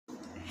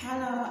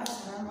Halo,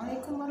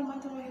 Assalamualaikum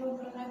warahmatullahi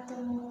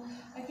wabarakatuh.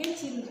 Okay,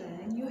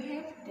 children, you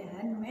have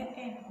done math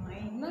and my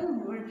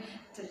number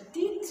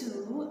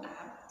 32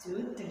 up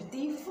to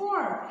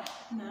 34.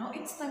 Now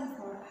it's time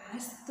for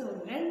us to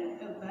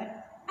learn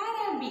about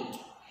Arabic.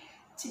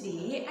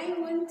 Today, I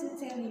want to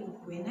tell you,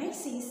 when I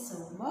say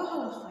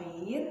Sabahul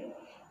Khair,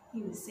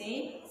 you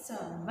say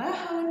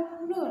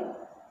Sabahul Nur.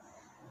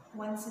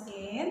 Once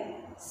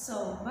again,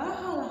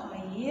 Sabahul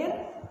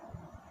Khair,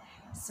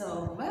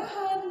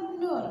 Sabahul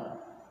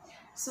Nur.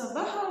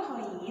 Sabahul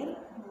Khair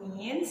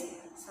means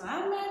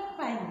selamat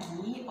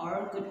pagi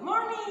or good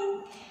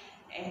morning,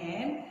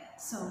 and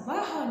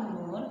Sabahul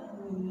Nur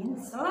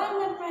means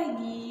selamat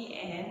pagi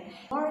and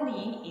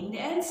morning in the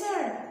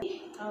answer.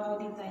 Kalau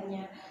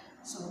ditanya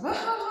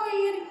Sabahul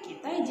Khair,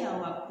 kita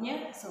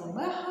jawabnya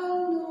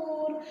Sabahul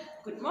Nur,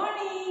 good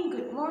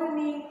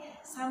morning,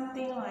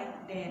 something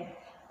like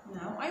that.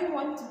 Now I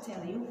want to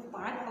tell you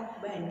part of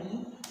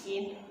body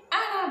in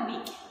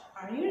Arabic.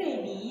 Are you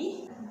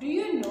ready? Do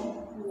you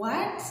know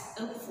what's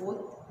a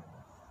food?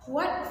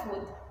 What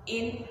food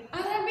in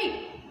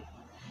Arabic?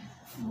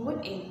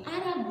 Food in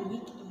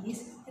Arabic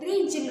is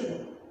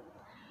rijlun.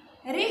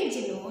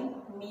 Rijlun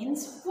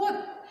means food.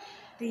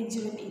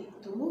 Rijlun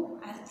itu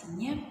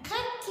artinya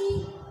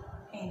kaki.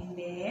 And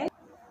then,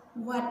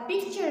 what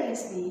picture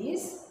is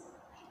this?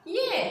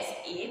 Yes,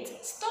 it's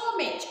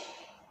stomach.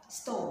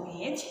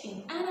 Stomach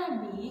in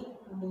Arabic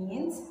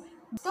means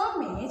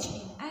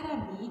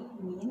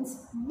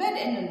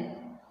badnun.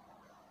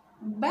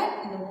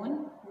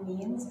 Badnun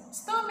means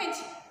stomach.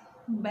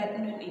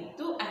 Badnun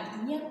itu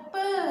artinya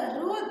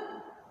perut.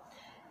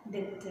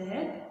 The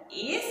third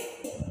is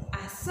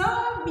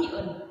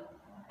asabiun.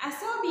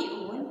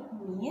 Asabiun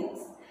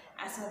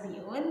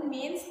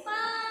means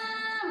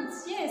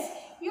thumbs. Yes,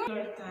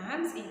 your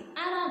thumbs in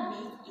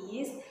Arabic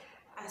is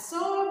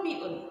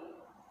asabiun.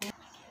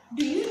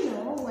 Do you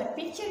know what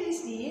picture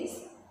is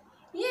this?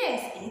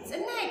 Yes, it's a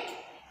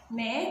neck.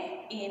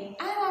 Neck in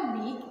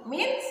Arabic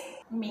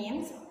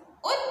means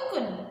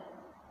unkun.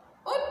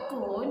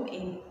 Unkun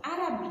in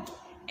Arabic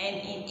and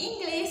in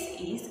English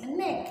is a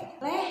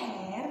neck.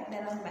 Leher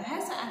dalam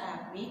bahasa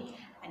Arabik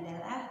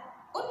adalah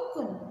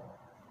unkun.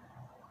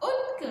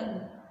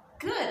 Unkun.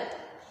 Good.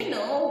 You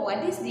know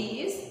what is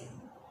this?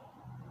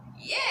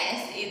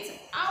 Yes, it's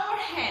our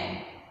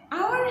hand.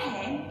 Our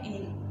hand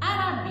in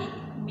Arabic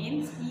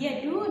means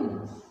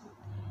yadun.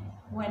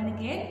 One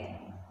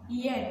again,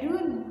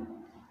 yadun.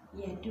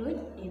 Yadun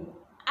in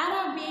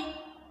Arabic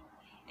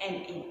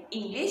and in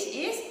English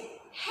is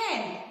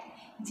hand.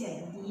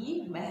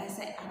 Jadi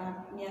bahasa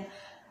Arabnya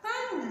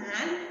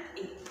tangan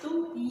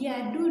itu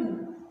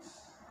yadun.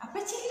 Apa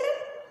children?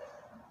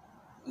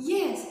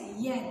 Yes,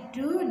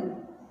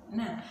 yadun.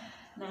 Nah,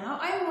 now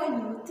I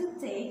want you to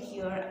take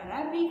your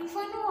Arabic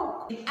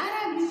Funworks. In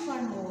Arabic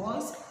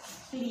Funworks,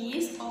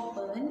 please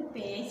open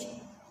page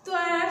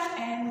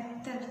 12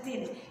 and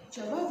 13.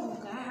 Coba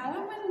buka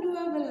halaman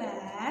 12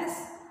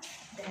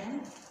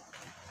 dan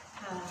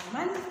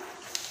halaman 13.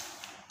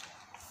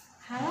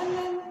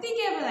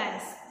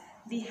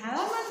 Di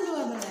halaman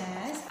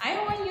 12, I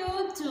want you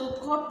to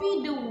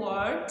copy the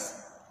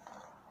words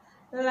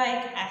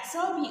like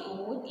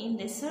asabiun in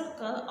the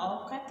circle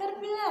of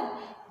caterpillar.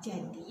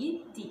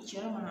 Jadi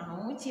teacher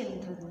mau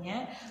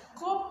childrennya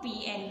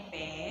copy and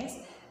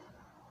paste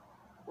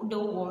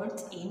the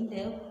words in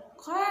the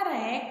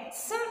correct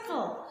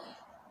circle.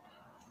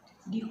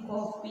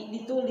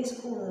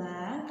 Ditulis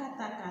ulang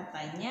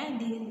kata-katanya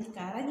di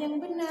lingkaran yang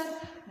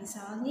benar.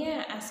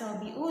 Misalnya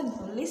asabiun,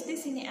 tulis di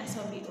sini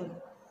asabiun.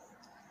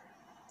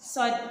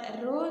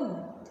 Sodrun,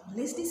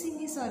 tulis di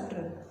sini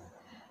sodrun.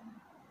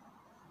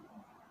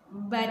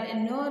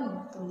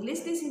 Badnun,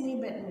 tulis di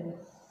sini badnun.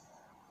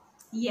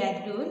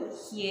 Yadun,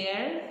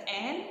 here,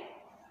 and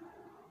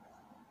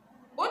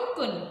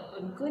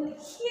unkun,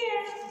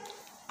 here.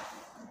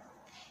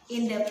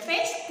 In the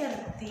page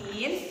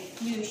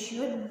 13, you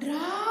should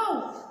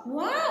draw.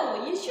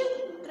 Wow, you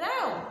should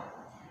draw.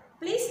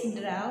 Please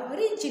draw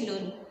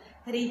rijlun.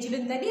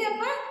 Rijlun tadi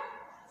apa?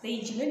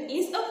 Rijlun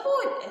is a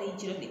foot.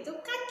 Rijlun itu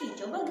kaki.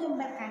 Coba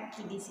gambar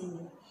kaki di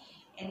sini.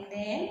 And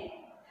then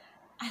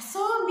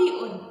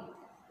asabiun.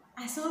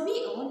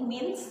 Asabiun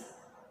means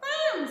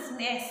thumbs.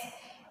 Yes.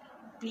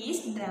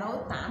 Please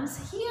draw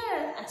thumbs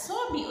here.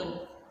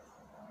 Asabiun.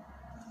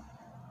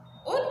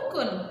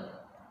 Unkun.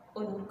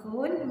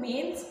 Unkun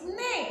means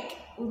neck.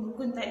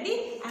 Unkun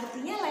tadi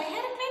artinya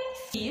leher kan?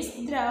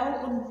 Please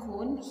draw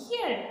unkun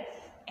here.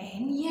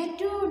 And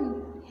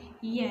yadun.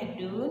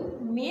 Yadun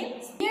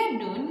means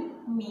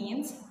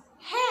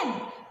hand.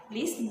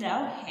 Please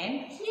draw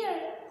hand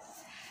here.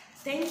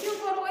 Thank you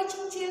for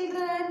watching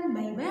children.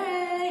 Bye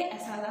bye.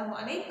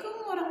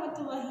 Assalamualaikum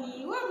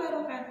warahmatullahi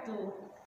wabarakatuh.